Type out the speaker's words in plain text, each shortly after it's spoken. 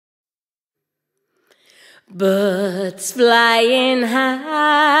Birds flying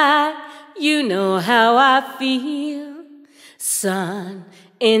high, you know how I feel. Sun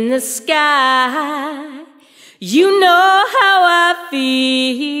in the sky, you know how I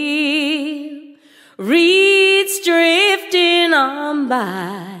feel. Reeds drifting on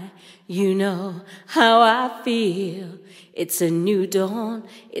by, you know how I feel. It's a new dawn,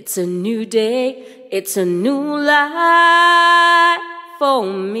 it's a new day, it's a new life for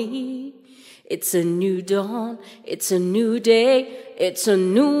me. It's a new dawn, it's a new day, it's a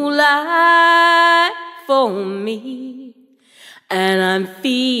new life for me. And I'm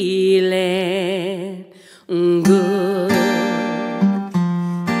feeling good.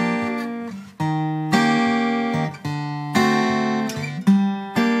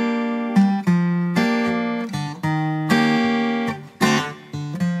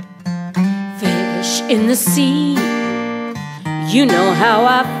 Fish in the sea, you know how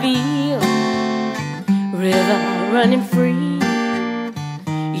I feel. River running free,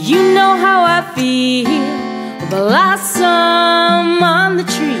 you know how I feel. Blossom on the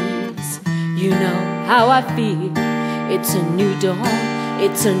trees, you know how I feel. It's a new dawn,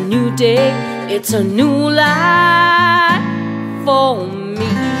 it's a new day, it's a new life for me.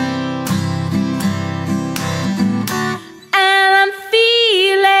 And I'm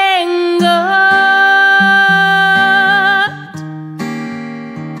feeling good,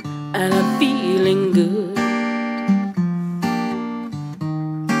 and I'm feeling good.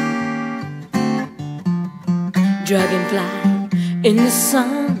 Dragonfly in the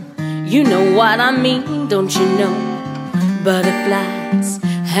sun, you know what I mean, don't you know? Butterflies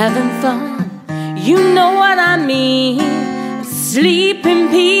having fun, you know what I mean. Sleep in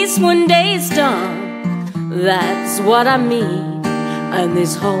peace when day's done, that's what I mean. And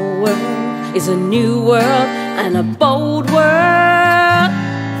this whole world is a new world and a bold world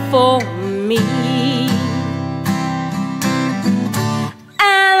for me.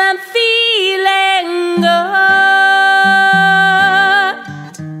 And I'm feeling good,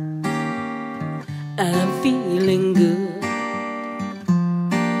 and I'm feeling good.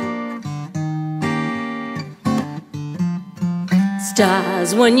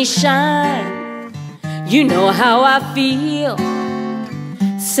 Stars when you shine, you know how I feel.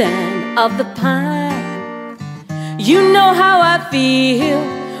 Scent of the pine, you know how I feel.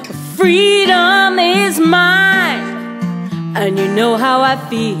 Freedom is mine, and you know how I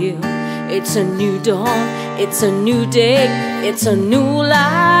feel. It's a new dawn, it's a new day, it's a new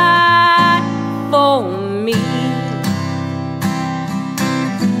life for me.